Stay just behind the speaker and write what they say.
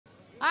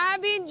I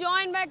have been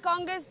joined by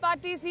Congress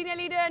Party Senior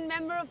Leader and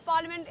Member of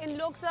Parliament in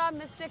Lok Sabha,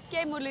 Mr.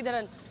 K.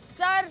 Muraleedharan.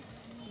 Sir,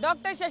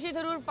 Dr. Shashi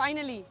Tharoor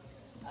finally.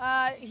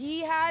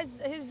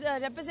 His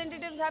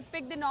representatives have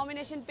picked the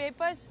nomination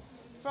papers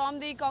from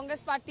the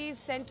Congress Party's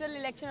Central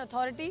Election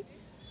Authority,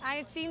 and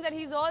it seems that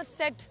he's all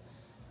set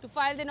to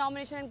file the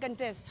nomination and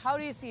contest. How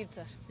do you see it,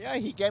 sir? Yeah,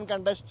 he can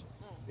contest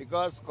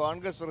because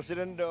Congress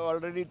President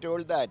already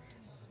told that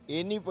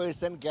any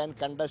person can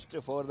contest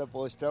for the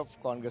post of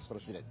Congress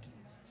President.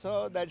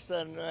 So that's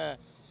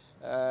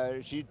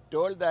she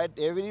told that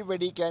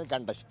everybody can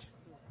contest.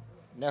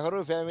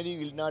 Nehru family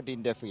will not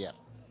interfere.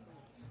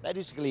 That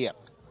is clear.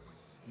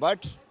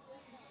 But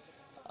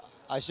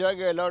Ashok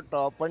Gehlot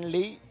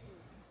openly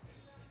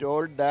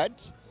told that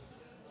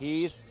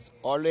he is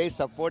always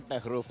support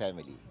Nehru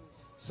family.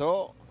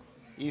 So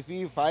if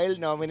we file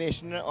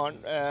nomination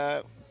on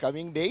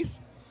coming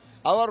days,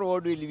 our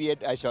vote will be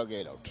at Ashok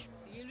Gehlot.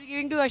 You'll be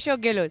giving to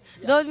Ashok Gehlot.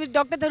 Yeah. Though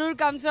Dr. Tharoor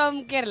comes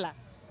from Kerala.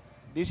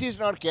 This is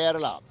not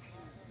Kerala.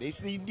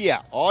 This is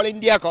India, All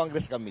India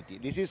Congress Committee.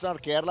 This is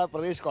not Kerala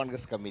Pradesh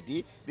Congress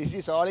Committee. This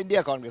is All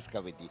India Congress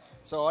Committee.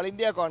 So All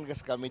India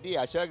Congress Committee,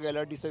 Ashok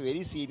Gehlot is a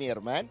very senior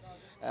man.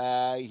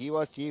 He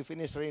was Chief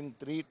Minister in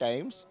 3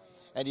 times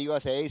and he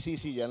was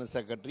AICC General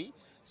Secretary.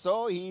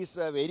 So he is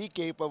a very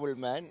capable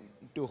man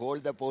to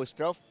hold the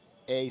post of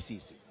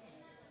AICC.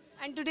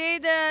 And today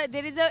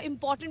there is an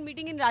important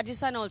meeting in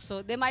Rajasthan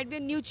also. There might be a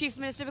new Chief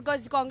Minister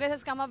because Congress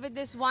has come up with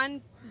this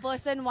one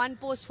person, one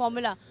post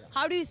formula.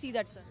 How do you see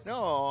that, sir? No,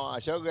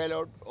 Ashok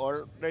Gehlot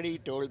already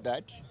told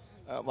that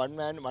one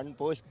man, one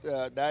post,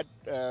 that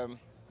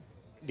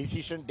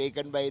decision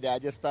taken by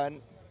Rajasthan,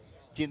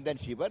 Chintan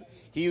Shibar,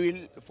 he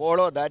will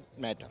follow that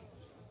matter.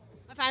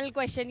 My final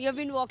question. You have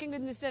been walking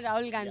with Mr.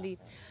 Rahul Gandhi.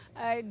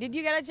 Yeah. Did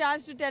you get a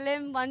chance to tell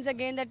him once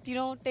again that,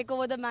 take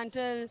over the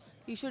mantle,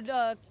 you should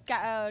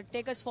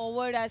take us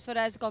forward as far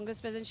as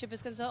Congress presidentship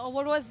is concerned? Or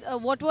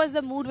what was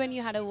the mood when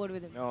you had a word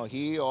with him? No,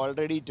 he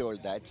already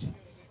told that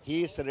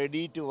he is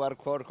ready to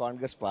work for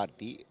Congress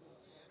party,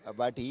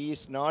 but he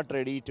is not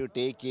ready to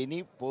take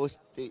any post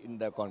in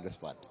the Congress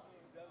party.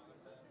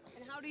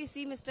 And how do you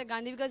see Mr.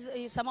 Gandhi? Because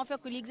some of your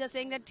colleagues are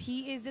saying that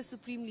he is the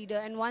supreme leader,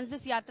 and once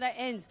this yatra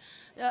ends,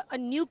 a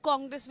new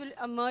Congress will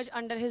emerge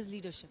under his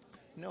leadership.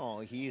 No,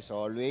 he is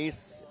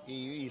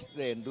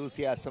the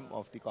enthusiasm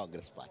of the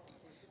Congress party.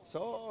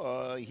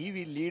 So he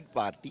will lead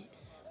party,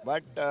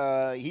 but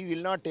he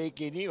will not take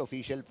any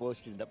official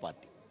post in the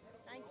party.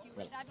 Thank you.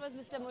 Well, that was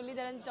Mr.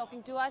 Muraleedharan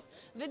talking to us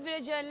with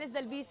video journalist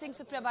Dalbir Singh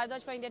Supriya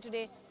Bharadwaj for India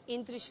Today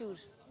in Thrissur.